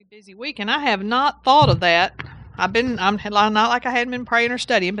Busy week, and I have not thought of that. I'm not like I hadn't been praying or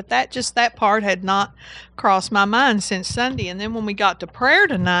studying, but that part had not crossed my mind since Sunday. And then when we got to prayer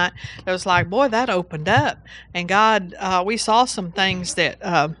tonight, it was like, boy, that opened up, and God, we saw some things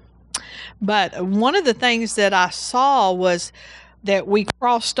but one of the things that I saw was that we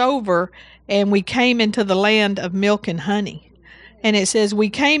crossed over and we came into the land of milk and honey. And it says, we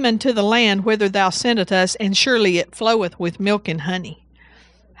came into the land whither thou sentest us, and surely it floweth with milk and honey.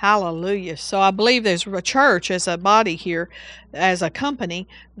 Hallelujah. So I believe there's a church as a body here, as a company,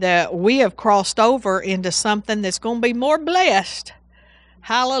 that we have crossed over into something that's going to be more blessed.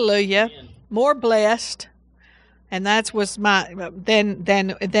 Hallelujah. More blessed. And that's what's than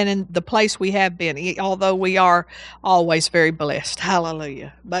in the place we have been, although we are always very blessed.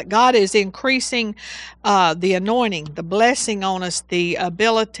 Hallelujah. But God is increasing the anointing, the blessing on us, the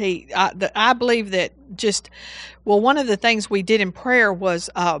ability. I believe that one of the things we did in prayer was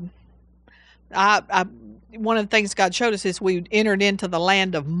one of the things God showed us is we entered into the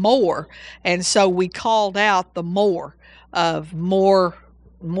land of more. And so we called out the more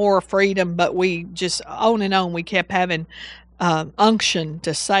freedom, but we just on and on we kept having unction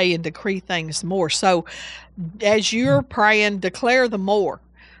to say and decree things more. So as you're praying, declare the more.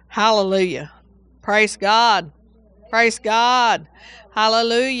 Hallelujah. Praise God. Praise God.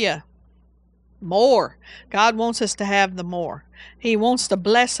 Hallelujah. More. God wants us to have the more. He wants to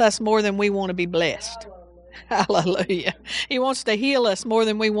bless us more than we want to be blessed. Hallelujah. He wants to heal us more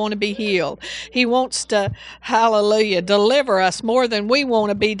than we want to be healed. He wants to, hallelujah, deliver us more than we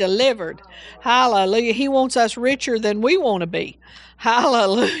want to be delivered. Hallelujah. He wants us richer than we want to be.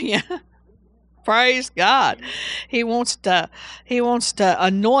 Hallelujah. Praise God. He wants to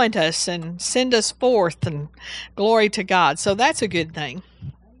anoint us and send us forth, and glory to God. So that's a good thing.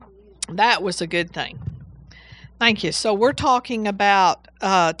 That was a good thing. Thank you. So we're talking about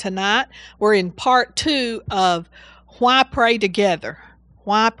tonight, we're in part 2 of Why Pray Together.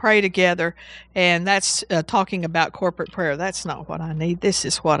 Why Pray Together. And that's talking about corporate prayer. That's not what I need. This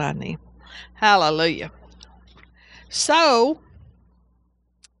is what I need. Hallelujah. So,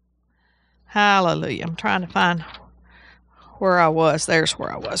 hallelujah. I'm trying to find where I was. There's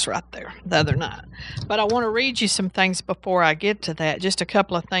where I was right there the other night. But I want to read you some things before I get to that. Just a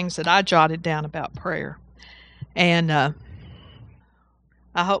couple of things that I jotted down about prayer. And I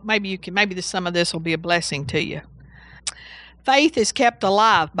hope maybe some of this will be a blessing to you. Faith is kept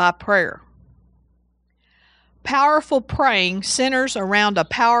alive by prayer. Powerful praying centers around a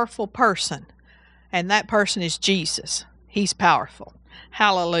powerful person, and that person is Jesus. He's powerful.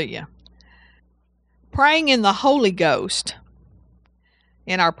 Hallelujah. Praying in the Holy Ghost,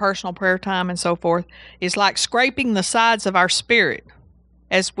 in our personal prayer time and so forth, is like scraping the sides of our spirit.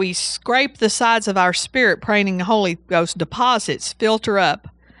 As we scrape the sides of our spirit, praying in the Holy Ghost, deposits filter up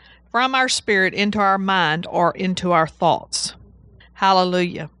from our spirit into our mind or into our thoughts.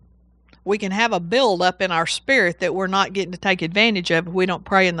 Hallelujah. We can have a build up in our spirit that we're not getting to take advantage of if we don't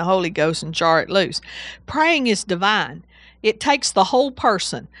pray in the Holy Ghost and jar it loose. Praying is divine. It takes the whole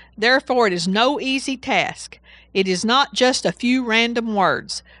person. Therefore, it is no easy task. It is not just a few random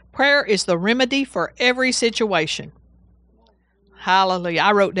words. Prayer is the remedy for every situation. Hallelujah.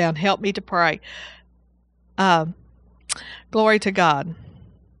 I wrote down, help me to pray. Glory to God.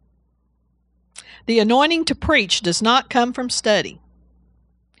 The anointing to preach does not come from study.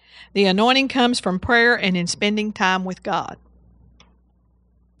 The anointing comes from prayer and in spending time with God.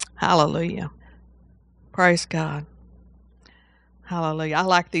 Hallelujah. Praise God. Hallelujah. I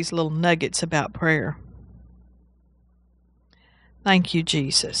like these little nuggets about prayer. Thank you,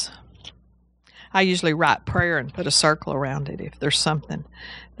 Jesus. I usually write prayer and put a circle around it if there's something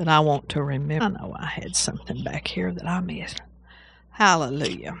that I want to remember. I know I had something back here that I missed.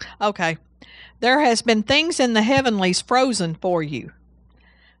 Hallelujah. Okay. There has been things in the heavenlies frozen for you.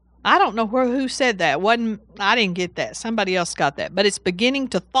 I don't know who said that. I didn't get that. Somebody else got that. But it's beginning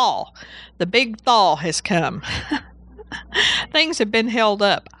to thaw. The big thaw has come. Things have been held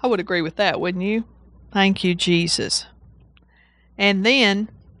up. I would agree with that, wouldn't you? Thank you, Jesus. And then,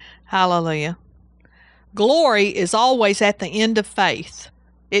 hallelujah. Glory is always at the end of faith.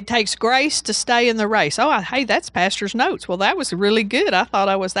 It takes grace to stay in the race. Oh, hey, that's Pastor's notes. Well, that was really good. I thought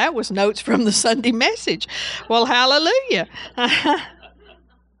that was notes from the Sunday message. Well, hallelujah.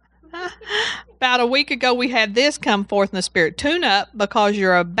 About a week ago, we had this come forth in the Spirit. Tune up because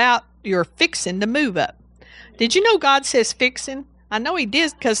you're fixing to move up. Did you know God says fixing? I know He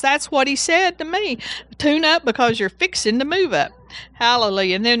did because that's what He said to me. Tune up because you're fixing to move up.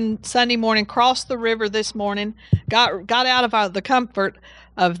 Hallelujah. And then Sunday morning, crossed the river this morning, got out of the comfort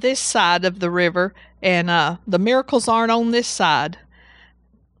of this side of the river, and the miracles aren't on this side.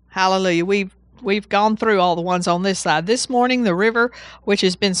 Hallelujah. We've gone through all the ones on this side. This morning, the river, which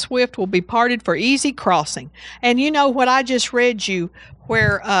has been swift, will be parted for easy crossing. And you know what I just read you,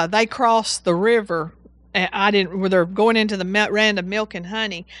 where they crossed the river. Where they're going into the land of milk and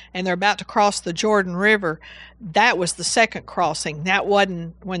honey, and they're about to cross the Jordan River. That was the second crossing. That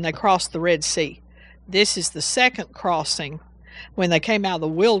wasn't when they crossed the Red Sea. This is the second crossing when they came out of the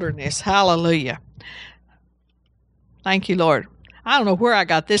wilderness. Hallelujah. Thank you, Lord. I don't know where I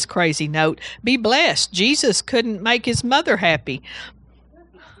got this crazy note. Be blessed. Jesus couldn't make his mother happy.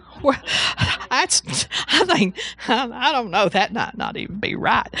 Well, I don't know. That might not even be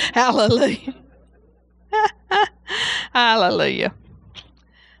right. Hallelujah. Hallelujah.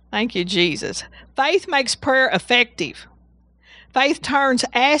 Thank you, Jesus. Faith makes prayer effective. Faith turns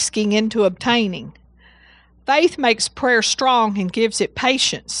asking into obtaining. Faith makes prayer strong and gives it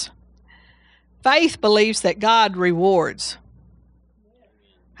patience. Faith believes that God rewards.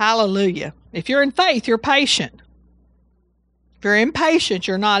 Hallelujah. If you're in faith, you're patient. If you're impatient,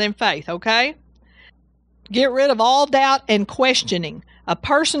 you're not in faith, okay? Get rid of all doubt and questioning. A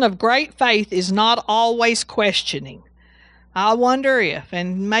person of great faith is not always questioning. I wonder if,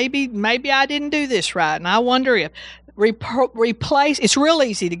 and maybe I didn't do this right, and I wonder if, replace, it's real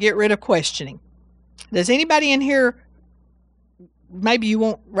easy to get rid of questioning. Does anybody in here, maybe you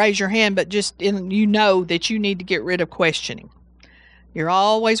won't raise your hand, but you know that you need to get rid of questioning. You're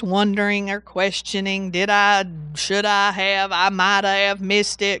always wondering or questioning, should I have, I might have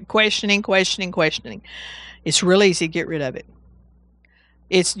missed it, questioning. It's real easy to get rid of it.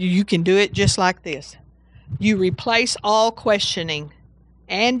 You can do it just like this. You replace all questioning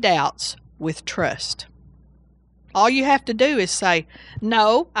and doubts with trust. All you have to do is say,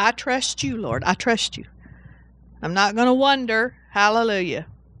 no, I trust you, Lord. I trust you. I'm not going to wonder, hallelujah,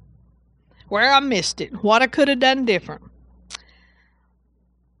 where I missed it, what I could have done different.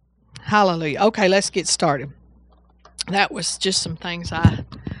 Hallelujah. Okay, let's get started. That was just some things I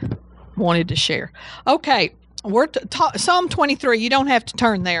wanted to share. Okay, we're Psalm 23. You don't have to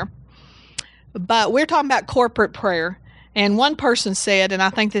turn there, but we're talking about corporate prayer. And one person said, and I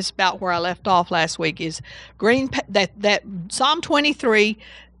think this is about where I left off last week, is that Psalm 23.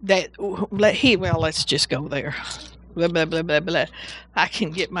 Let's just go there. Blah, blah, blah, blah, blah. I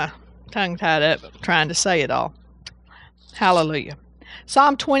can get my tongue tied up trying to say it all. Hallelujah.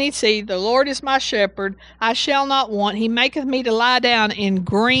 Psalm 20, the Lord is my shepherd, I shall not want. He maketh me to lie down in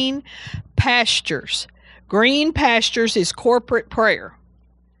green pastures. Green pastures is corporate prayer.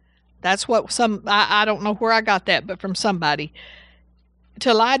 That's what I don't know where I got that, but from somebody.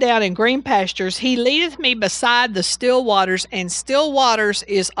 To lie down in green pastures, he leadeth me beside the still waters, and still waters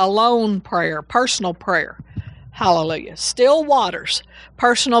is alone prayer, personal prayer. Hallelujah. Still waters,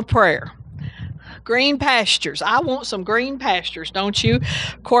 personal prayer. Green pastures. I want some green pastures, don't you?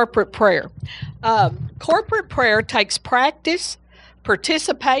 Corporate prayer. Corporate prayer takes practice,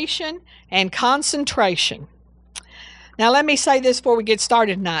 participation, and concentration. Now, let me say this before we get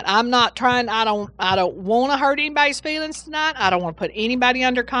started tonight. I'm not trying, I don't want to hurt anybody's feelings tonight. I don't want to put anybody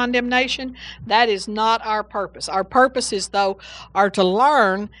under condemnation. That is not our purpose. Our purposes, though, are to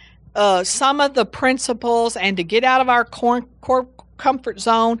learn some of the principles and to get out of our comfort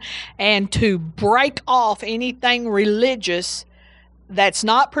zone and to break off anything religious that's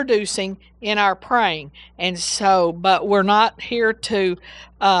not producing in our praying. And so, but we're not here to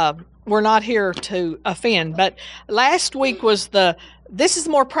offend. But last week was this is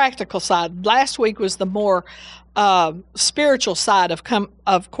the more practical side. Last week was the more spiritual side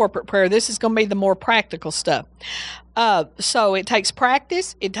of corporate prayer. This is going to be the more practical stuff. So it takes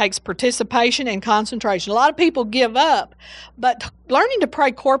practice, it takes participation and concentration. A lot of people give up, but learning to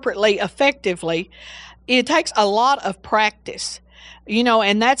pray corporately effectively, it takes a lot of practice.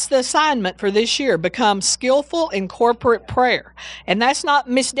 And that's the assignment for this year. Become skillful in corporate prayer. And that's not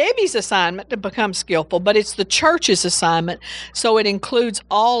Miss Debbie's assignment to become skillful, but it's the church's assignment, so it includes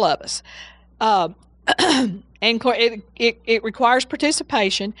all of us. And it requires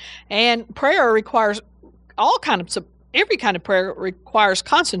participation, and prayer requires every kind of prayer requires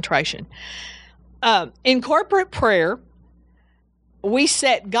concentration. In corporate prayer, we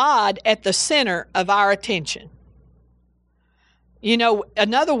set God at the center of our attention. In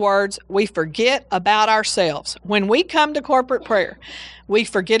other words, we forget about ourselves. When we come to corporate prayer, we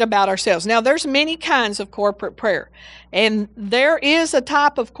forget about ourselves. Now, there's many kinds of corporate prayer, and there is a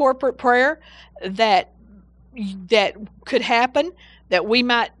type of corporate prayer that could happen, that we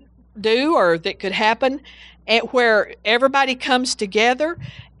might do, or that could happen where everybody comes together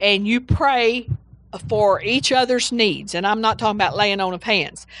and you pray for each other's needs. And I'm not talking about laying on of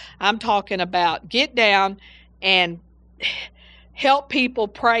hands. I'm talking about get down and help people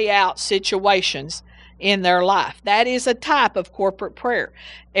pray out situations in their life. That is a type of corporate prayer.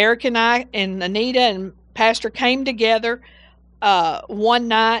 Eric and I and Anita and Pastor came together one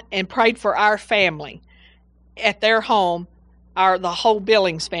night and prayed for our family at their home, the whole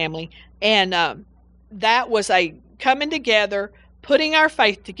Billings family, and that was a coming together, putting our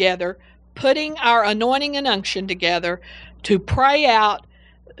faith together, putting our anointing and unction together to pray out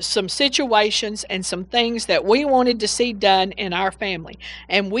some situations and some things that we wanted to see done in our family.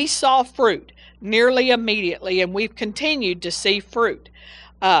 And we saw fruit nearly immediately, and we've continued to see fruit.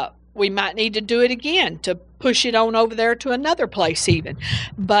 We might need to do it again to push it on over there to another place even.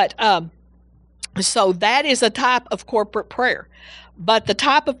 But so that is a type of corporate prayer. But the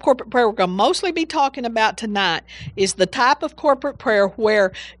type of corporate prayer we're going to mostly be talking about tonight is the type of corporate prayer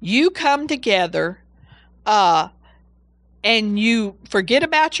where you come together and you forget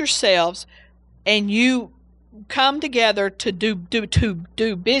about yourselves and you come together to do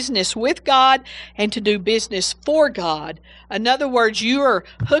business with God and to do business for God. In other words, you are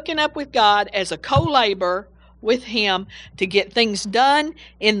hooking up with God as a co-laborer with Him to get things done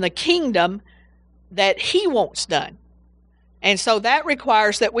in the kingdom that He wants done. And so that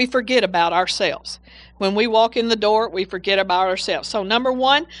requires that we forget about ourselves. When we walk in the door, we forget about ourselves. So number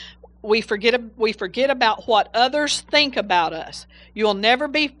one, we forget about what others think about us. You'll never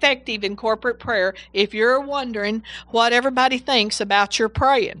be effective in corporate prayer if you're wondering what everybody thinks about your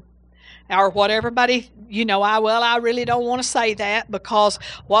praying. Or what everybody, I really don't want to say that because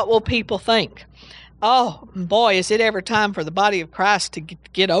what will people think? Oh, boy, is it ever time for the body of Christ to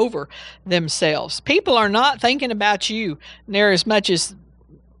get over themselves. People are not thinking about you near as much as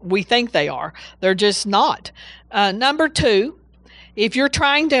we think they are. They're just not. Number two, if you're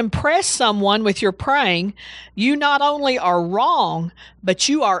trying to impress someone with your praying, you not only are wrong, but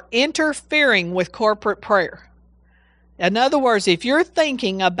you are interfering with corporate prayer. In other words, if you're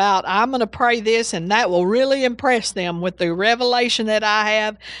thinking about, I'm going to pray this and that will really impress them with the revelation that I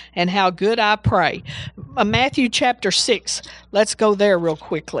have and how good I pray. Matthew chapter 6, let's go there real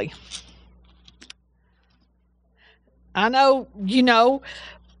quickly. I know,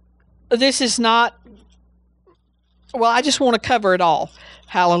 this is not, I just want to cover it all.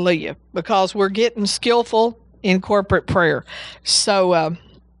 Hallelujah. Because we're getting skillful in corporate prayer. So,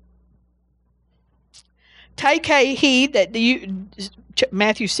 take heed that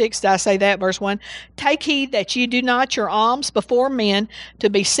Matthew 6, did I say that? Verse 1. Take heed that you do not your alms before men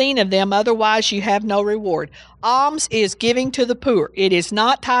to be seen of them, otherwise you have no reward. Alms is giving to the poor. It is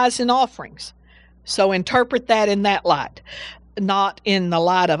not tithes and offerings. So interpret that in that light. Not in the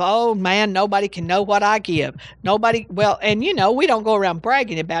light of, oh man, nobody can know what I give. Nobody, we don't go around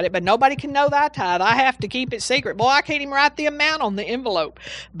bragging about it, but nobody can know thy tithe. I have to keep it secret. Boy, I can't even write the amount on the envelope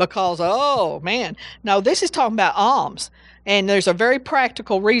because, oh man. No, this is talking about alms. And there's a very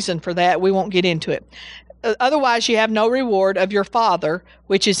practical reason for that. We won't get into it. Otherwise you have no reward of your Father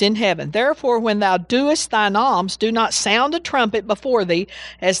which is in heaven. Therefore, when thou doest thine alms, do not sound a trumpet before thee,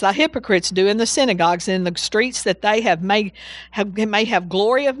 as the hypocrites do in the synagogues and in the streets, that they may have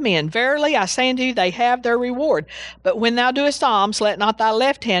glory of men. Verily I say unto you, they have their reward. But when thou doest alms, let not thy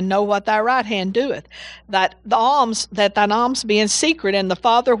left hand know what thy right hand doeth, that thine alms be in secret, and the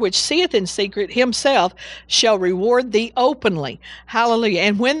Father which seeth in secret himself shall reward thee openly. Hallelujah.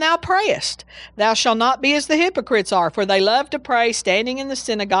 And when thou prayest, thou shalt not be as the hypocrites are, for they love to pray standing in the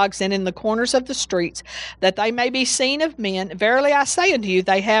synagogues and in the corners of the streets, that they may be seen of men. Verily I say unto you,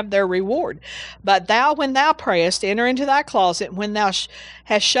 they have their reward. But thou, when thou prayest, enter into thy closet. When thou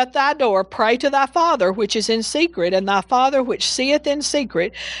hast shut thy door, pray to thy Father which is in secret, and thy Father which seeth in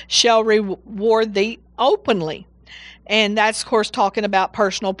secret shall reward thee openly. And that's, of course, talking about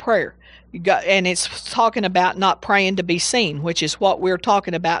personal prayer. And it's talking about not praying to be seen, which is what we're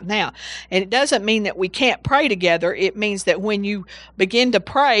talking about now. And it doesn't mean that we can't pray together. It means that when you begin to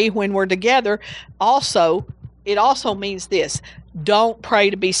pray, when we're together, it also means this: don't pray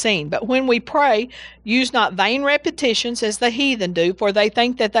to be seen. But when we pray, use not vain repetitions as the heathen do, for they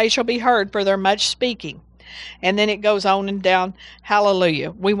think that they shall be heard for their much speaking. And then it goes on and down.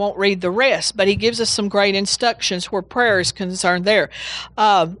 Hallelujah. We won't read the rest, but he gives us some great instructions where prayer is concerned there.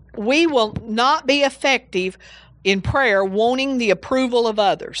 We will not be effective in prayer wanting the approval of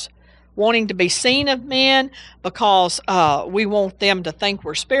others, wanting to be seen of men because we want them to think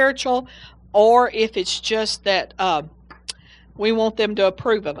we're spiritual, or if it's just that we want them to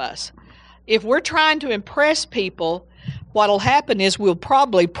approve of us. If we're trying to impress people, what'll happen is we'll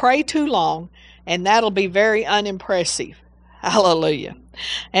probably pray too long, and that'll be very unimpressive. Hallelujah.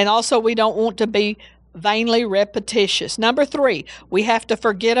 And also, we don't want to be vainly repetitious. Number 3, we have to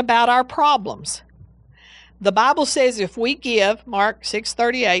forget about our problems. The Bible says if we give, Mark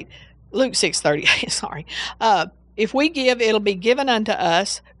 6:38, Luke 6:38, sorry, if we give, it'll be given unto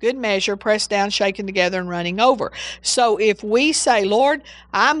us, good measure, pressed down, shaken together, and running over. So if we say, Lord,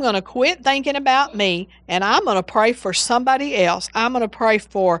 I'm going to quit thinking about me, and I'm going to pray for somebody else, I'm going to pray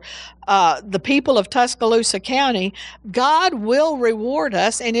for the people of Tuscaloosa County, God will reward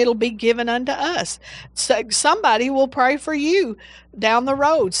us, and it'll be given unto us. So somebody will pray for you down the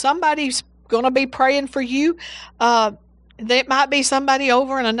road. Somebody's going to be praying for you. There might be somebody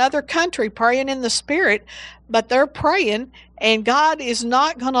over in another country praying in the Spirit, but they're praying, and God is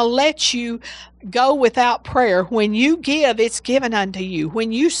not going to let you go without prayer. When you give, it's given unto you.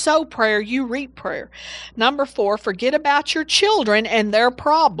 When you sow prayer, you reap prayer. Number 4, forget about your children and their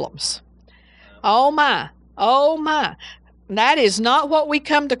problems. Oh my, oh my. That is not what we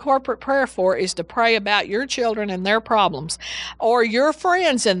come to corporate prayer for, is to pray about your children and their problems, or your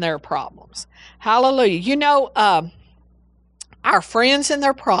friends and their problems. Hallelujah. You know, our friends and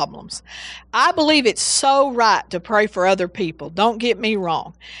their problems. I believe it's so right to pray for other people. Don't get me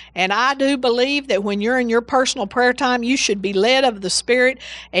wrong. And I do believe that when you're in your personal prayer time, you should be led of the Spirit,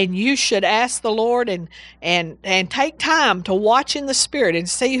 and you should ask the Lord and take time to watch in the Spirit and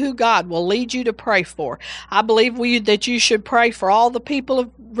see who God will lead you to pray for. I believe that you should pray for all the people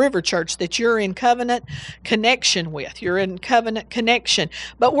of River Church that you're in covenant connection with. You're in covenant connection.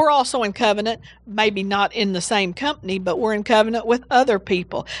 But we're also in covenant, maybe not in the same company, but we're in covenant with other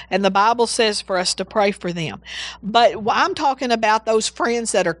people. And the Bible says for us to pray for them. But I'm talking about those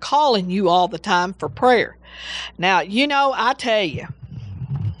friends that are calling you all the time for prayer. Now, you know, I tell you,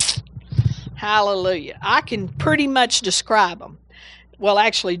 hallelujah, I can pretty much describe them. Well,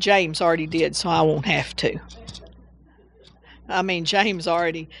 actually, James already did, so I won't have to. I mean, James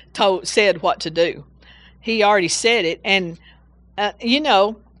already said what to do. He already said it. And, you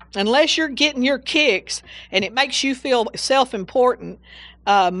know, unless you're getting your kicks and it makes you feel self-important,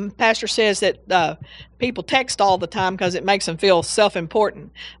 Pastor says that people text all the time because it makes them feel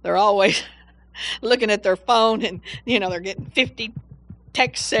self-important. They're always looking at their phone, and, you know, they're getting 50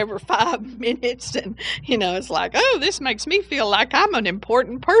 texts every 5 minutes, and, you know, it's like, oh, this makes me feel like I'm an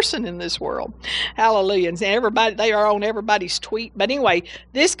important person in this world. Hallelujah. And everybody, they are on everybody's tweet. But anyway,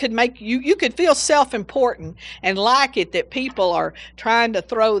 this could make you could feel self-important and like it that people are trying to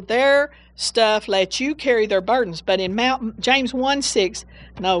throw their stuff, let you carry their burdens. But in James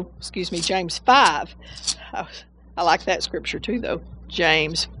 5, I like that scripture too, though.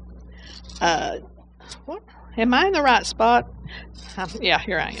 James, what? Am I in the right spot? Yeah,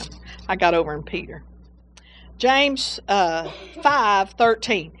 here I am. I got over in Peter. James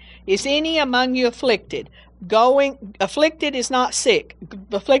 5:13. Is any among you afflicted? Afflicted is not sick.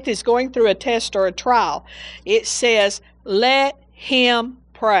 Afflicted is going through a test or a trial. It says, let him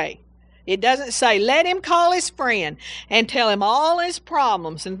pray. It doesn't say, let him call his friend and tell him all his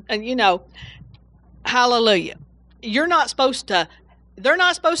problems. And you know, hallelujah. They're not supposed to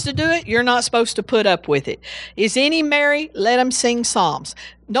do it. You're not supposed to put up with it. Is any merry? Let them sing psalms.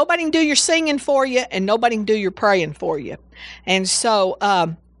 Nobody can do your singing for you, and nobody can do your praying for you. And so,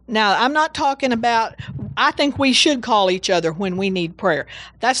 now I'm not talking about, I think we should call each other when we need prayer.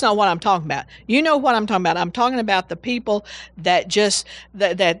 That's not what I'm talking about. You know what I'm talking about. I'm talking about the people that just,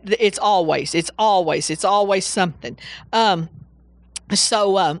 that it's always something.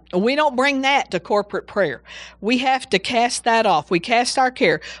 So we don't bring that to corporate prayer. We have to cast that off. We cast our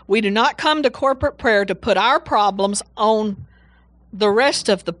care. We do not come to corporate prayer to put our problems on the rest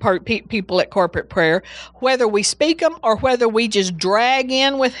of the people at corporate prayer. Whether we speak them or whether we just drag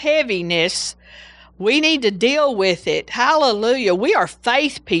in with heaviness, we need to deal with it. Hallelujah. We are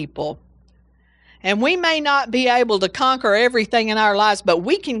faith people. And we may not be able to conquer everything in our lives, but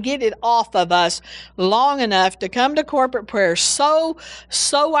we can get it off of us long enough to come to corporate prayer, sow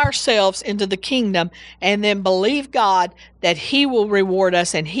ourselves into the kingdom, and then believe God that He will reward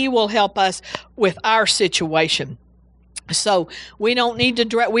us and He will help us with our situation. So we don't need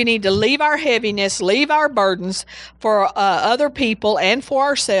to we need to leave our heaviness, leave our burdens for other people and for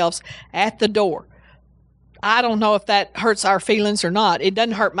ourselves at the door. I don't know if that hurts our feelings or not. It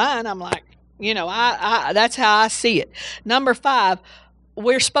doesn't hurt mine. I'm like, you know, I that's how I see it. Number 5,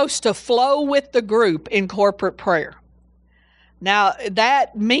 we're supposed to flow with the group in corporate prayer. Now,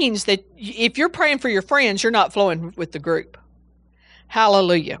 that means that if you're praying for your friends, you're not flowing with the group.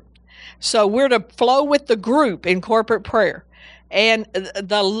 Hallelujah. So we're to flow with the group in corporate prayer. and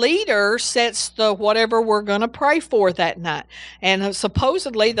the leader sets the whatever we're going to pray for that night. And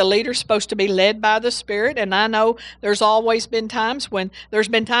supposedly the leader's supposed to be led by the Spirit. And I know there's been times when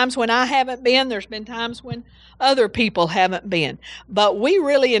I haven't been. There's been times when other people haven't been. But we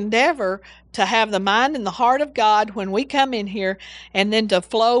really endeavor to have the mind and the heart of God when we come in here, and then to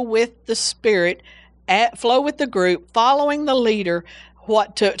flow with the Spirit, flow with the group, following the leader,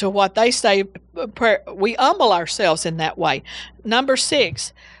 to what they say. We humble ourselves in that way. Number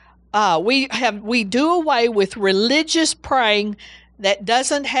 6, we do away with religious praying that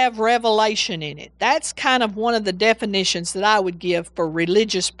doesn't have revelation in it. That's kind of one of the definitions that I would give for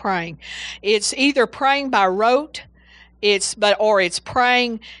religious praying. It's either praying by rote, or it's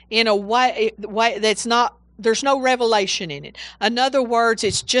praying in a way that's not, there's no revelation in it. In other words,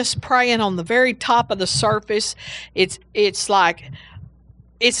 it's just praying on the very top of the surface. It's like,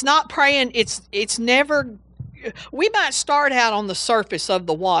 it's not praying, it's never. We might start out on the surface of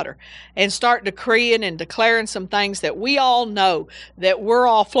the water and start decreeing and declaring some things that we all know that we're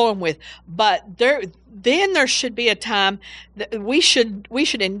all flowing with. But then there should be a time that we should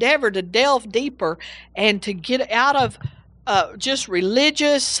endeavor to delve deeper and to get out of just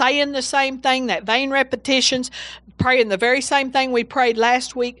religious, saying the same thing, that vain repetitions, praying the very same thing we prayed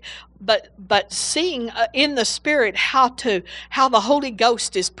last week, but seeing in the Spirit how the Holy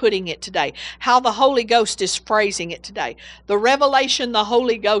Ghost is putting it today, how the Holy Ghost is phrasing it today, the revelation the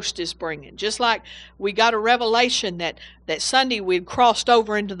Holy Ghost is bringing. Just like we got a revelation that Sunday we'd crossed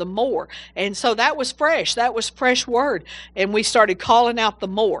over into the more, and so that was fresh word, and we started calling out the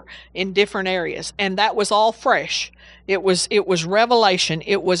more in different areas, and that was all fresh. It was revelation.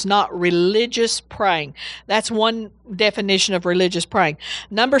 It was not religious praying. That's one definition of religious praying.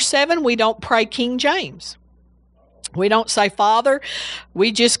 Number 7, we don't pray King James. We don't say, Father,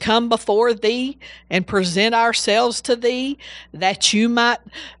 we just come before thee and present ourselves to thee, that you might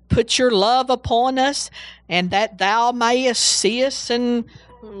put your love upon us, and that thou mayest see us and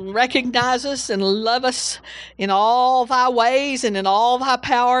recognize us and love us in all thy ways and in all thy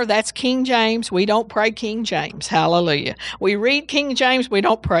power. That's King James. We don't pray King James. Hallelujah. We read King James, we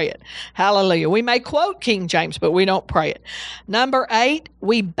don't pray it. Hallelujah. We may quote King James, but we don't pray it. Number 8,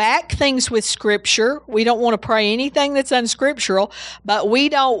 we back things with Scripture. We don't want to pray anything that's unscriptural, but we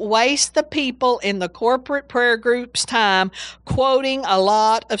don't waste the people in the corporate prayer group's time quoting a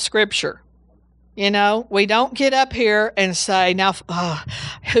lot of Scripture. We don't get up here and say, now,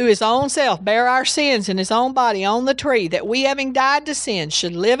 who his own self bare our sins in his own body on the tree, that we, having died to sin,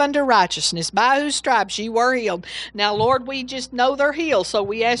 should live unto righteousness, by whose stripes ye were healed. Now, Lord, we just know they're healed, so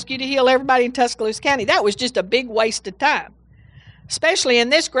we ask you to heal everybody in Tuscaloosa County. That was just a big waste of time. Especially in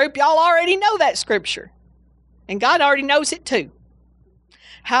this group, y'all already know that Scripture. And God already knows it too.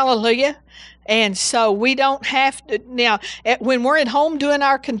 Hallelujah. And so we don't have to. Now, when we're at home doing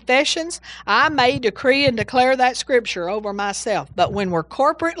our confessions, I may decree and declare that Scripture over myself. But when we're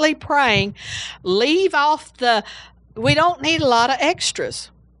corporately praying, leave off we don't need a lot of extras.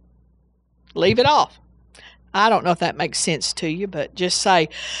 Leave it off. I don't know if that makes sense to you, but just say,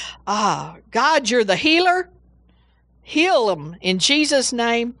 God, you're the healer. Heal them in Jesus'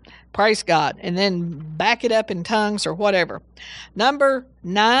 name. Praise God. And then back it up in tongues or whatever. Number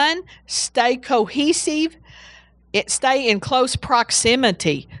 9, stay cohesive. Stay in close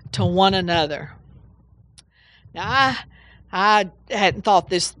proximity to one another. Now, I hadn't thought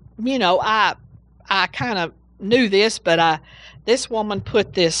this, I kind of knew this, but this woman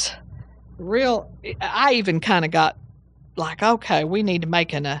put this I even kind of got like, okay, we need to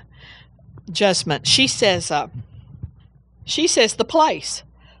make an adjustment. She says the place.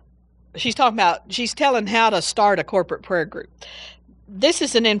 She's telling how to start a corporate prayer group. This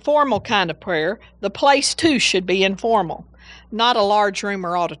is an informal kind of prayer. The place, too, should be informal, not a large room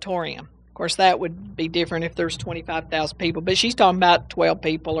or auditorium. Of course, that would be different if there's 25,000 people, but she's talking about 12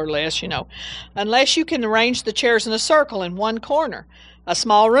 people or less, Unless you can arrange the chairs in a circle in one corner. A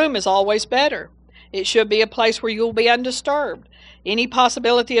small room is always better. It should be a place where you'll be undisturbed. Any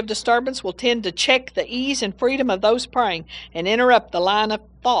possibility of disturbance will tend to check the ease and freedom of those praying and interrupt the line of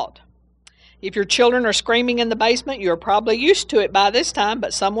thought. If your children are screaming in the basement, you're probably used to it by this time,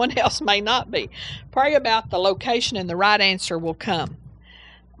 but someone else may not be. Pray about the location and the right answer will come.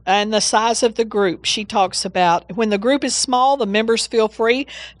 And the size of the group, she talks about when the group is small, the members feel free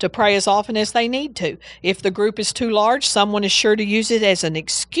to pray as often as they need to. If the group is too large, someone is sure to use it as an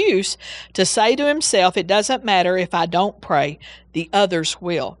excuse to say to himself, it doesn't matter if I don't pray, the others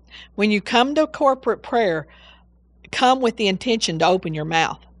will. When you come to corporate prayer, come with the intention to open your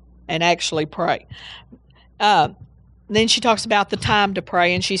mouth and actually pray. then she talks about the time to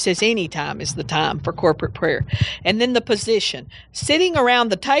pray, and she says any time is the time for corporate prayer. And then the position. Sitting around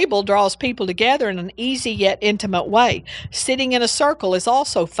the table draws people together in an easy yet intimate way. Sitting in a circle is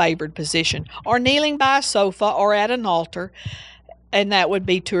also favored position, or kneeling by a sofa or at an altar, and that would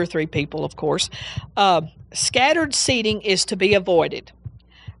be 2 or 3 people, of course. Scattered seating is to be avoided.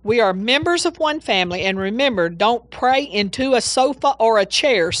 We are members of one family, and remember, don't pray into a sofa or a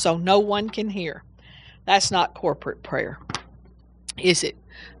chair so no one can hear. That's not corporate prayer, is it?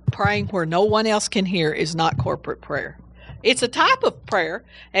 Praying where no one else can hear is not corporate prayer. It's a type of prayer,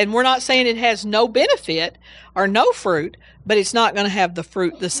 and we're not saying it has no benefit or no fruit, but it's not going to have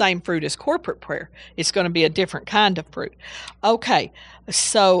the same fruit as corporate prayer. It's going to be a different kind of fruit. Okay,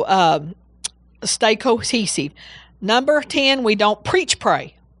 so stay cohesive. Number 10, we don't preach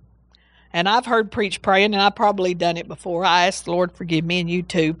pray. And I've heard preach praying, and I've probably done it before. I ask the Lord forgive me, and you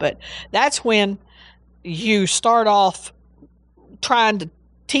too, but that's when you start off trying to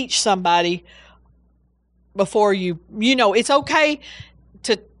teach somebody before it's okay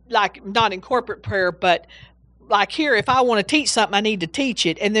to, like, not in corporate prayer, but like here, if I want to teach something, I need to teach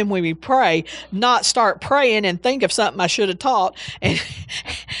it. And then when we pray, not start praying and think of something I should have taught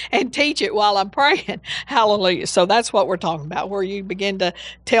and teach it while I'm praying. Hallelujah. So that's what we're talking about, where you begin to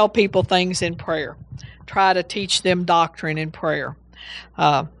tell people things in prayer. Try to teach them doctrine in prayer.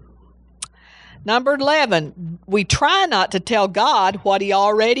 Number 11, we try not to tell God what he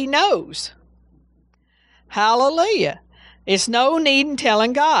already knows. Hallelujah. It's no need in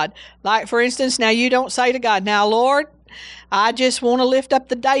telling God. Like, for instance, now you don't say to God, now, Lord, I just want to lift up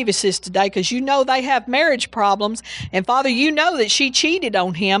the Davises today because you know they have marriage problems. And, Father, you know that she cheated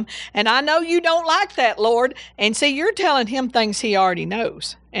on him. And I know you don't like that, Lord. And see, you're telling him things he already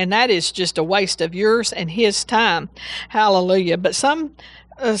knows. And that is just a waste of yours and his time. Hallelujah. But some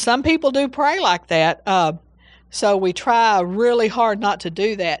people do pray like that. So we try really hard not to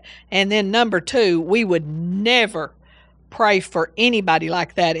do that. And then number 2, we would never pray for anybody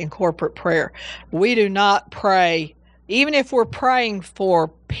like that in corporate prayer. We do not pray, even if we're praying for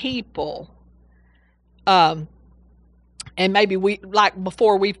people. And maybe like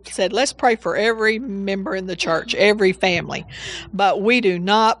before we've said, let's pray for every member in the church, every family. But we do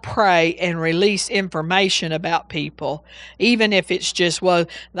not pray and release information about people, even if it's just, well,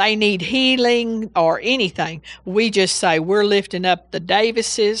 they need healing or anything. We just say, we're lifting up the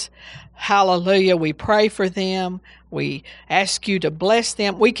Davises. Hallelujah. We pray for them. We ask you to bless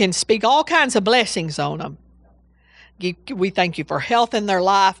them. We can speak all kinds of blessings on them. We thank you for health in their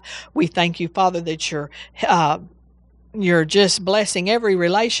life. We thank you, Father, that you're just blessing every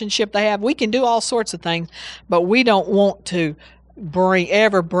relationship they have. We can do all sorts of things, but we don't want to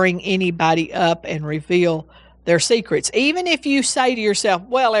ever bring anybody up and reveal their secrets. Even if you say to yourself,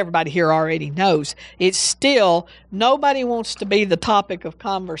 well, everybody here already knows, it's still, nobody wants to be the topic of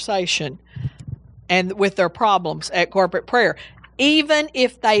conversation and with their problems at corporate prayer. Even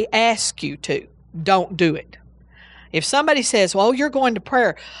if they ask you to, don't do it. If somebody says, well, you're going to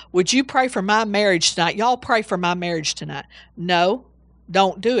prayer, would you pray for my marriage tonight? Y'all pray for my marriage tonight. No,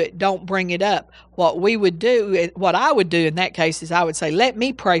 don't do it. Don't bring it up. What I would do in that case is I would say, let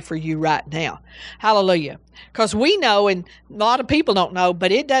me pray for you right now. Hallelujah. Because we know, and a lot of people don't know,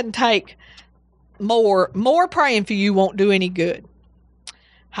 but it doesn't take more praying for you won't do any good.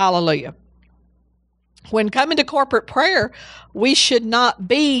 Hallelujah. When coming to corporate prayer, we should not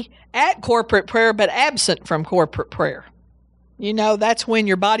be at corporate prayer, but absent from corporate prayer. You know, that's when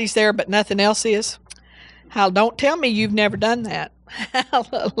your body's there, but nothing else is. Don't tell me you've never done that.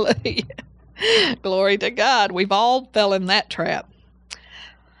 Hallelujah. Glory to God. We've all fell in that trap.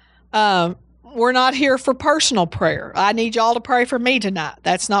 We're not here for personal prayer. I need y'all to pray for me tonight.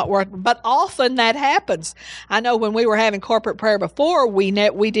 That's not worth, but often that happens. I know when we were having corporate prayer before, we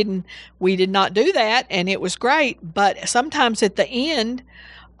did not do that, and it was great. But sometimes at the end,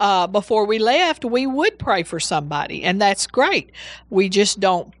 before we left, we would pray for somebody, and that's great. We just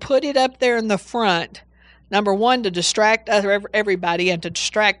don't put it up there in the front. Number one, to distract everybody and to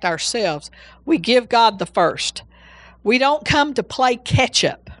distract ourselves. We give God the first. We don't come to play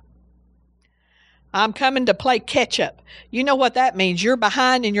catch-up. I'm coming to play catch-up. You know what that means. You're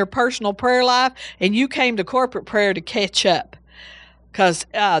behind in your personal prayer life, and you came to corporate prayer to catch up. Because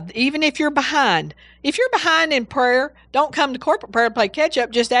even if you're behind in prayer, don't come to corporate prayer to play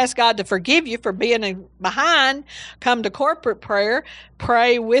catch-up. Just ask God to forgive you for being behind. Come to corporate prayer,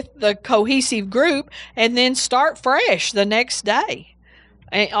 pray with the cohesive group, and then start fresh the next day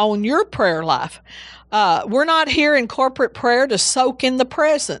on your prayer life. We're not here in corporate prayer to soak in the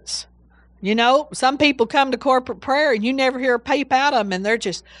presence. You know, some people come to corporate prayer and you never hear a peep out of them, and they're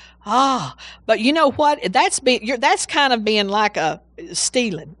just, But you know what? That's kind of being like a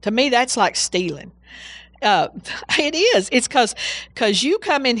stealing. To me, that's like stealing. Uh, it is. It's because you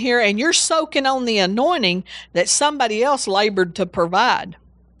come in here and you're soaking on the anointing that somebody else labored to provide.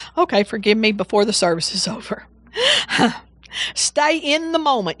 Okay, forgive me before the service is over. Stay in the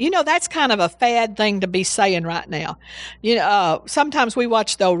moment. You know, that's kind of a fad thing to be saying right now. You know, sometimes we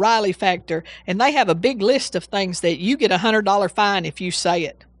watch the O'Reilly Factor, and they have a big list of things that you get $100 fine if you say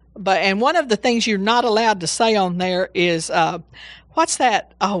it. And one of the things you're not allowed to say on there is, what's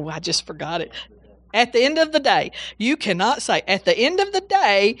that? Oh, I just forgot it. At the end of the day, you cannot say, at the end of the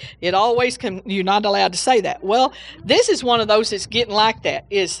day, it always can, you're not allowed to say that. Well, this is one of those that's getting like that,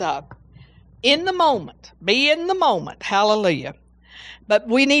 is in the moment. Be in the moment. Hallelujah. But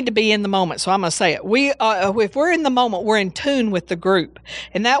we need to be in the moment, so I'm going to say it. If we're in the moment, we're in tune with the group.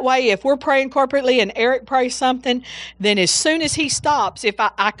 And that way, if we're praying corporately and Eric prays something, then as soon as he stops, if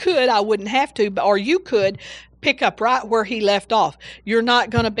I could, I wouldn't have to, or you could, pick up right where he left off. You're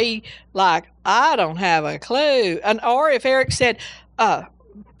not going to be like, I don't have a clue. Or if Eric said,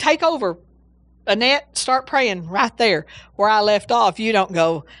 take over, Annette, start praying right there where I left off, you don't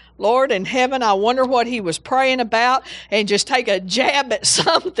go, Lord in heaven, I wonder what he was praying about, and just take a jab at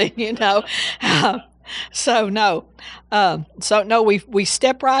something, you know. So no, we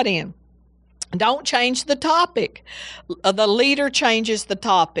step right in. Don't change the topic. The leader changes the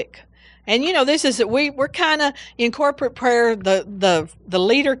topic. And you know, this is we're kind of in corporate prayer. The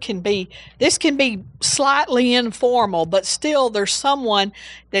leader can be slightly informal, but still there's someone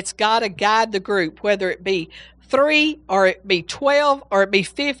that's got to guide the group, whether it be 3 or it be 12 or it be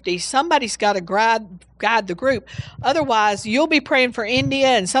 50. Somebody's got to guide the group. Otherwise, you'll be praying for India,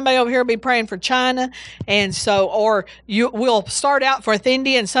 and somebody over here will be praying for China, and so we'll start out with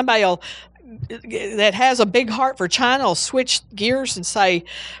India, and somebody that has a big heart for China will switch gears and say,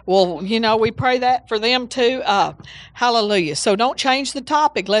 well, you know, we pray that for them too. Hallelujah. So don't change the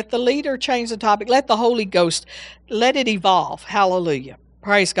topic. Let the leader change the topic. Let the Holy Ghost, let it evolve. Hallelujah.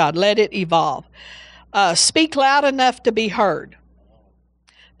 Praise God. Let it evolve. Speak loud enough to be heard.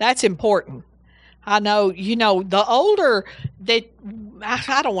 That's important. I know, you know, the older that,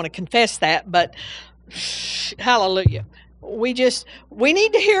 I don't want to confess that, but hallelujah. We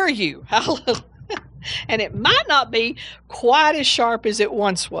need to hear you. Hallelujah. And it might not be quite as sharp as it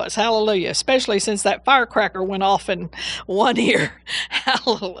once was. Hallelujah. Especially since that firecracker went off in one ear.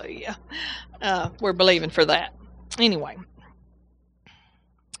 Hallelujah. We're believing for that. Anyway.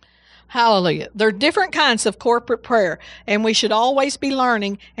 Hallelujah. There are different kinds of corporate prayer, and we should always be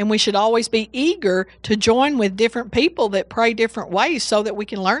learning, and we should always be eager to join with different people that pray different ways so that we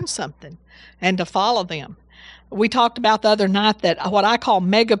can learn something and to follow them. We talked about the other night that what I call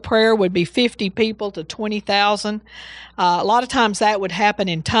mega prayer would be 50 people to 20,000. A lot of times that would happen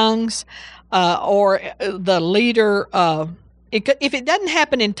in tongues, or the leader. If it doesn't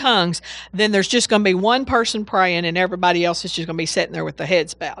happen in tongues, then there's just going to be one person praying and everybody else is just going to be sitting there with their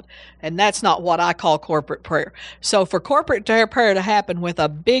heads bowed. And that's not what I call corporate prayer. So for corporate prayer to happen with a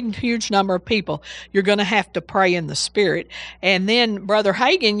big, huge number of people, you're going to have to pray in the Spirit. And then Brother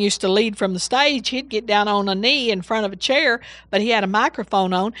Hagin used to lead from the stage. He'd get down on a knee in front of a chair, but he had a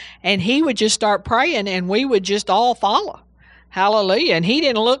microphone on, and he would just start praying, and we would just all follow. Hallelujah. And he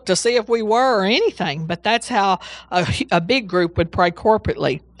didn't look to see if we were or anything, but that's how a big group would pray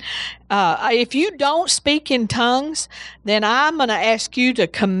corporately. If you don't speak in tongues, then I'm going to ask you to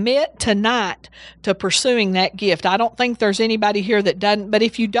commit tonight to pursuing that gift. I don't think there's anybody here that doesn't, but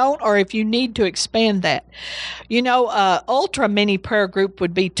if you don't, or if you need to expand that, you know, ultra mini prayer group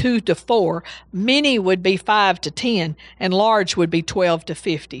would be 2 to 4, mini would be 5 to 10, and large would be 12 to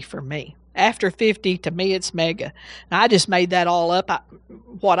 50 for me. After 50, to me, it's mega. Now, I just made that all up,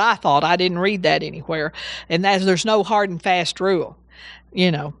 what I thought. I didn't read that anywhere. And there's no hard and fast rule, you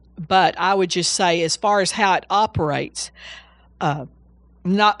know. But I would just say, as far as how it operates,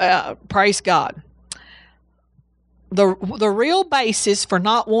 praise God. The real basis for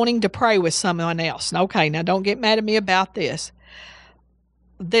not wanting to pray with someone else. Okay, now don't get mad at me about this.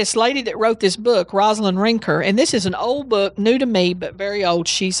 This lady that wrote this book, Rosalind Rinker, and this is an old book, new to me, but very old.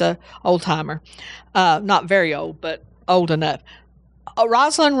 She's a old-timer. Not very old, but old enough.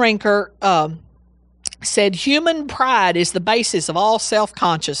 Rosalind Rinker said, human pride is the basis of all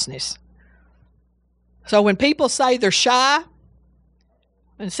self-consciousness. So when people say they're shy,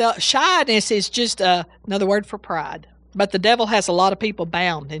 and so shyness is just another word for pride. But the devil has a lot of people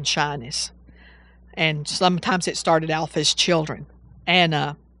bound in shyness. And sometimes it started off as children.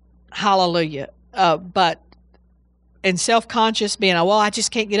 And hallelujah. But and self-conscious, being, well, I just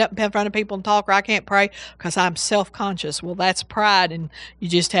can't get up in front of people and talk, or I can't pray because I'm self-conscious. Well, that's pride, and you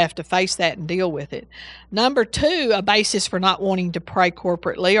just have to face that and deal with it. Number two, a basis for not wanting to pray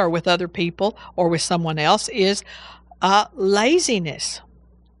corporately or with other people or with someone else is laziness.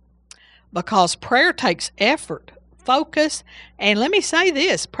 Because prayer takes effort, focus, and let me say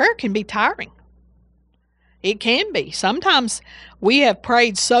this, prayer can be tiring. It can be. Sometimes we have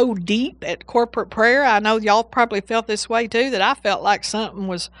prayed so deep at corporate prayer. I know y'all probably felt this way too, that I felt like something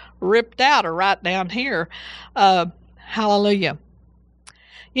was ripped out or right down here. Hallelujah.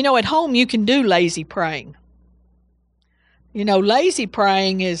 At home you can do lazy praying. Lazy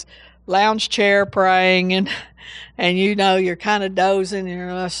praying is lounge chair praying, and you're kind of dozing.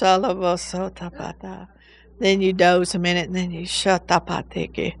 Then you doze a minute, and then you shut up. Now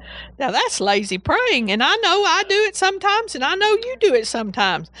that's lazy praying, and I know I do it sometimes, and I know you do it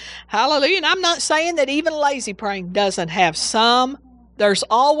sometimes. Hallelujah. And I'm not saying that even lazy praying doesn't have there's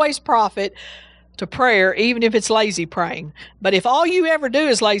always profit to prayer, even if it's lazy praying. But if all you ever do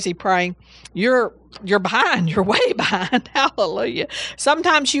is lazy praying, you're behind. You're way behind. Hallelujah.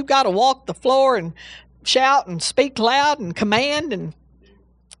 Sometimes you've got to walk the floor and shout and speak loud and command and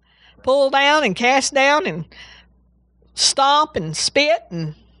pull down and cast down and stomp and spit,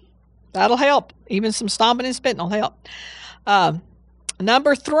 and that'll help. Even some stomping and spitting will help.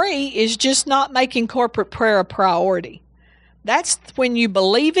 Number three is just not making corporate prayer a priority. That's when you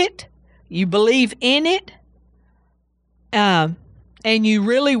believe it, you believe in it, and you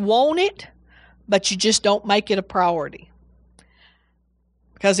really want it, but you just don't make it a priority.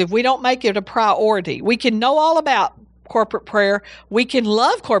 Because if we don't make it a priority, we can know all about corporate prayer. We can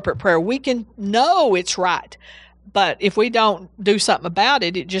love corporate prayer. We can know it's right. But if we don't do something about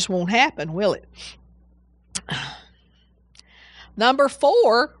it, it just won't happen, will it? Number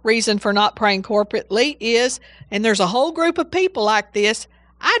four reason for not praying corporately is, and there's a whole group of people like this,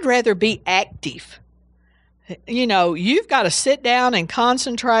 I'd rather be active. You've got to sit down and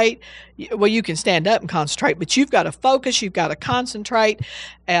concentrate. Well, you can stand up and concentrate, but you've got to focus. You've got to concentrate.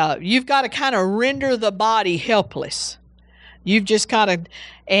 You've got to kind of render the body helpless. You've just got to,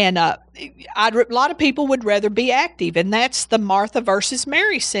 and a lot of people would rather be active, and that's the Martha versus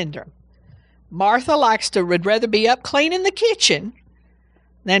Mary syndrome. Martha would rather be up cleaning the kitchen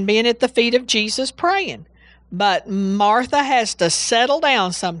than being at the feet of Jesus praying. But Martha has to settle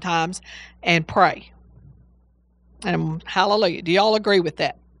down sometimes and pray. And hallelujah. Do y'all agree with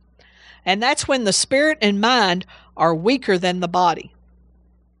that? And that's when the spirit and mind are weaker than the body.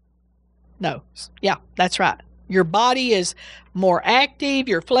 No. Yeah, that's right. Your body is more active,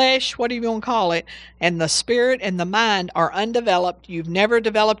 your flesh, whatever you want to call it, and the spirit and the mind are undeveloped. You've never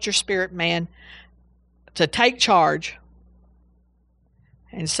developed your spirit man to take charge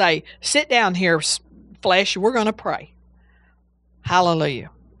and say, sit down here, flesh, we're going to pray. Hallelujah.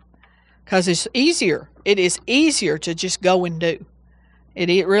 Because it's easier. It is easier to just go and do.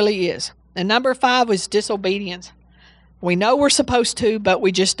 It really is. And number five is disobedience. We know we're supposed to, but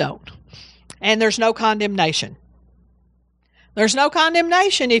we just don't. And there's no condemnation. There's no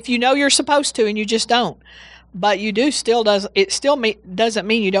condemnation if you know you're supposed to and you just don't. But you do doesn't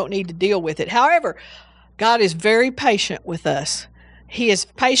mean you don't need to deal with it. However, God is very patient with us. He is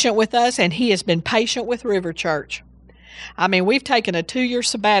patient with us, and He has been patient with River Church. I mean, we've taken a 2-year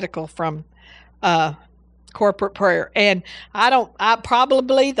sabbatical from corporate prayer. And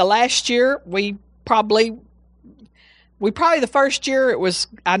probably the last year, the first year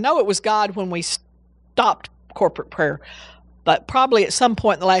I know it was God when we stopped corporate prayer. But probably at some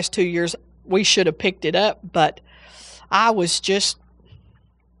point in the last 2 years, we should have picked it up. But I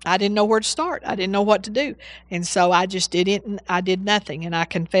didn't know where to start. I didn't know what to do. And so I just I did nothing. And I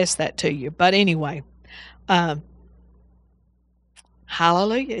confess that to you. But anyway,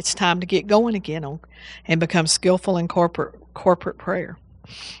 hallelujah. It's time to get going again and become skillful in corporate prayer.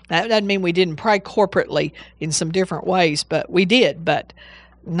 That doesn't mean we didn't pray corporately in some different ways, but we did, but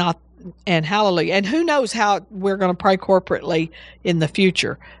not. And hallelujah. And who knows how we're going to pray corporately in the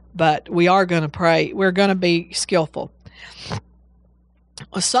future, but we are going to pray. We're going to be skillful.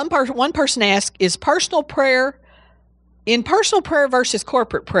 One person asked, in personal prayer versus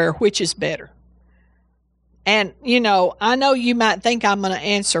corporate prayer, which is better? And, I know you might think I'm going to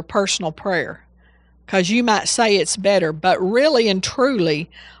answer personal prayer because you might say it's better, but really and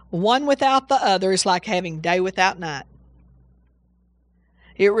truly, one without the other is like having day without night.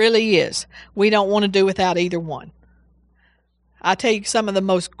 It really is. We don't want to do without either one. I tell you, some of the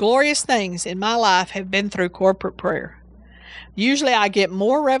most glorious things in my life have been through corporate prayer. Usually I get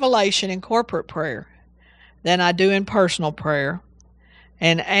more revelation in corporate prayer than I do in personal prayer.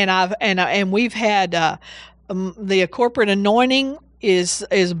 And we've had the corporate anointing is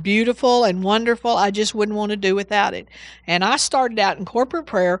beautiful and wonderful. I just wouldn't want to do without it. And I started out in corporate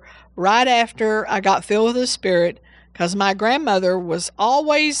prayer right after I got filled with the Spirit, because my grandmother was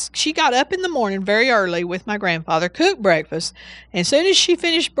always, she got up in the morning very early with my grandfather, cooked breakfast, and as soon as she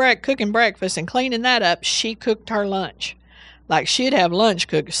finished cooking breakfast and cleaning that up, she cooked her lunch. Like, she'd have lunch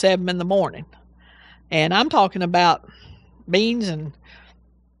cooked at 7 in the morning. And I'm talking about beans and,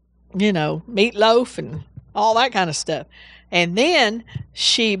 meatloaf and all that kind of stuff. And then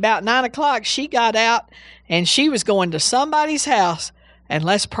about 9 o'clock, she got out and she was going to somebody's house and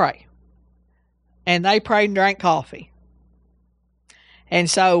let's pray. And they prayed and drank coffee. And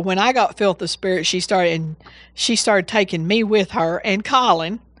so when I got filled with the Spirit, she started taking me with her and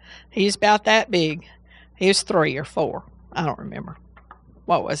Colin. He's about that big. He was 3 or 4. I don't remember.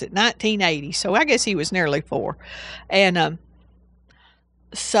 What was it? 1980. So I guess he was nearly 4. And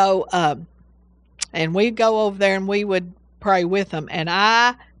and we'd go over there and we would pray with them. And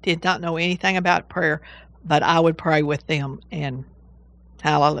I did not know anything about prayer, but I would pray with them, and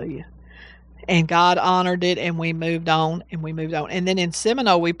hallelujah. And God honored it, and we moved on, and we moved on. And then in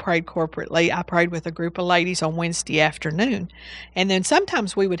Seminole, we prayed corporately. I prayed with a group of ladies on Wednesday afternoon. And then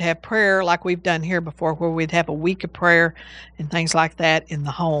sometimes we would have prayer like we've done here before, where we'd have a week of prayer and things like that in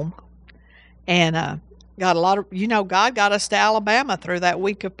the home. And got a lot of, God got us to Alabama through that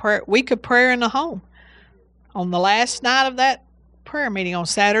week of prayer in the home. On the last night of that prayer meeting on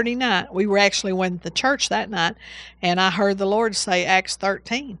Saturday night, we went to the church that night, and I heard the Lord say Acts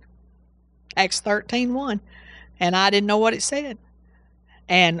 13. Acts 13:1, and I didn't know what it said.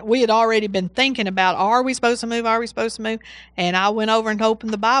 And we had already been thinking about, are we supposed to move? Are we supposed to move? And I went over and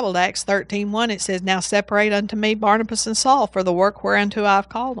opened the Bible to Acts 13:1. It says, now separate unto me Barnabas and Saul for the work whereunto I've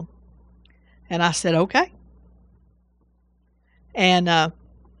called them. And I said, okay. And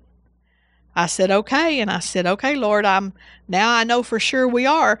I said, okay. And I said, okay, Lord, now I know for sure we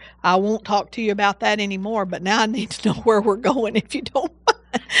are. I won't talk to you about that anymore, but now I need to know where we're going, if you don't mind.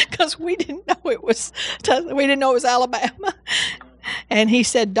 Because we didn't know it was Alabama. And he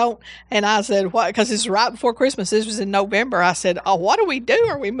said, don't. And I said, what? Because it's right before Christmas. This was in November. I said, oh, what do we do?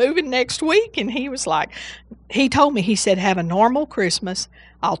 Are we moving next week? And he was like, he told me, he said, have a normal Christmas.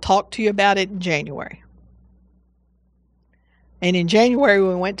 I'll talk to you about it in January. And in January,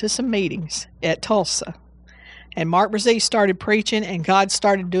 we went to some meetings at Tulsa. And Mark Brzee started preaching, and God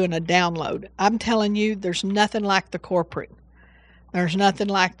started doing a download. I'm telling you, there's nothing like the corporate. There's nothing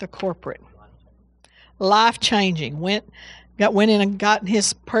like the corporate. Life-changing. Went in and got in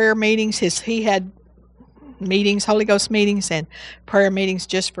his prayer meetings. He had meetings, Holy Ghost meetings, and prayer meetings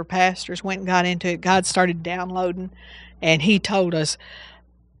just for pastors. Went and got into it. God started downloading, and he told us,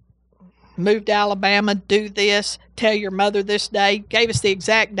 move to Alabama, do this, tell your mother this day. Gave us the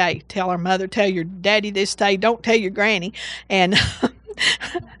exact day. Tell our mother, tell your daddy this day. Don't tell your granny. And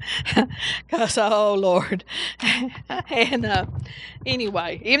because, oh, Lord. And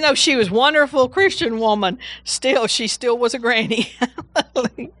anyway, even though she was a wonderful Christian woman, she still was a granny.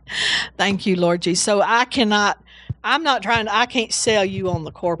 Thank you, Lord Jesus. So I can't sell you on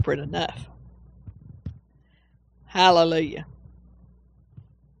the corporate enough. Hallelujah.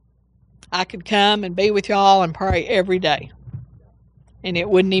 I could come and be with y'all and pray every day, and it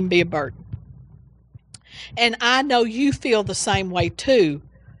wouldn't even be a burden. And I know you feel the same way too,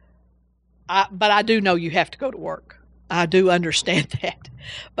 but I do know you have to go to work. I do understand that.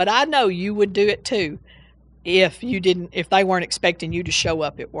 But I know you would do it too if they weren't expecting you to show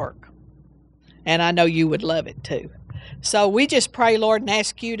up at work. And I know you would love it too. So we just pray, Lord, and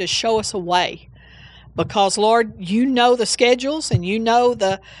ask you to show us a way. Because, Lord, you know the schedules, and you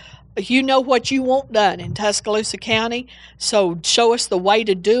know what you want done in Tuscaloosa County. So show us the way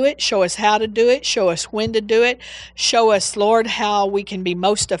to do it. Show us how to do it. Show us when to do it. Show us, Lord, how we can be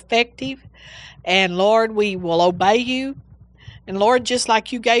most effective. And, Lord, we will obey you. And, Lord, just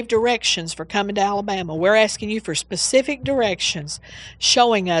like you gave directions for coming to Alabama, we're asking you for specific directions,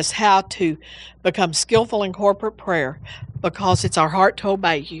 showing us how to become skillful in corporate prayer, because it's our heart to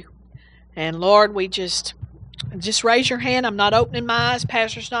obey you. And, Lord, we just raise your hand. I'm not opening my eyes.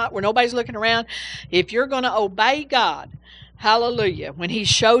 Pastor's not. Where nobody's looking around. If you're going to obey God, hallelujah, when he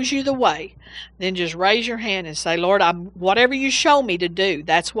shows you the way, then just raise your hand and say, Lord, whatever you show me to do,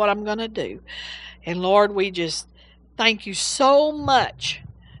 that's what I'm going to do. And, Lord, we just thank you so much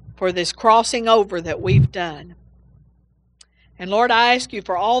for this crossing over that we've done. And Lord, I ask you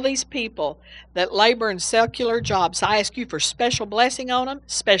for all these people that labor in secular jobs. I ask you for special blessing on them,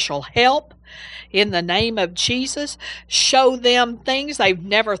 special help in the name of Jesus. Show them things they've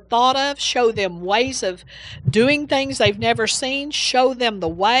never thought of. Show them ways of doing things they've never seen. Show them the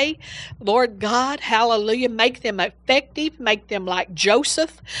way. Lord God, hallelujah. Make them effective. Make them like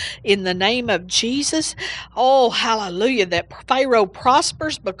Joseph in the name of Jesus. Oh, hallelujah, that Pharaoh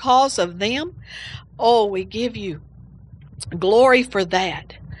prospers because of them. Oh, we give you glory for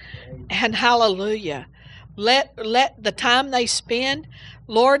that. And hallelujah. Let the time they spend,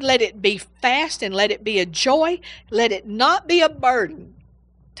 Lord, let it be fast and let it be a joy. Let it not be a burden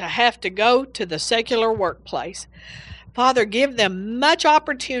to have to go to the secular workplace. Father, give them much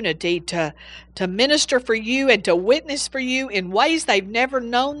opportunity to minister for you and to witness for you in ways they've never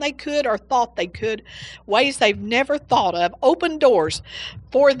known they could or thought they could, ways they've never thought of. Open doors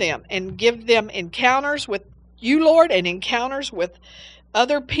for them and give them encounters with you, Lord, and encounters with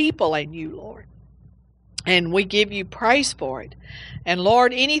other people and you, Lord. And we give you praise for it. And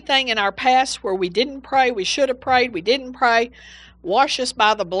Lord, anything in our past where we didn't pray, we should have prayed, we didn't pray, wash us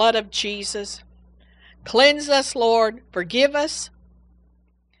by the blood of Jesus. Cleanse us, Lord. Forgive us.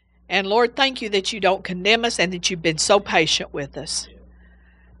 And Lord, thank you that you don't condemn us and that you've been so patient with us.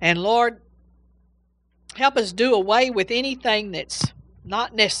 And Lord, help us do away with anything that's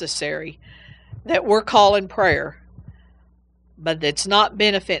not necessary that we're calling prayer, but that's not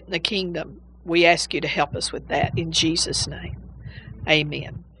benefiting the kingdom. We ask you to help us with that in Jesus' name.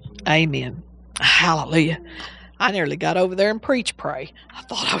 Amen. Amen. Hallelujah. I nearly got over there and pray. I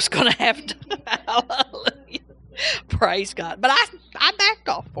thought I was going to have to. Hallelujah. Praise God. But I backed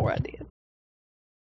off before I did.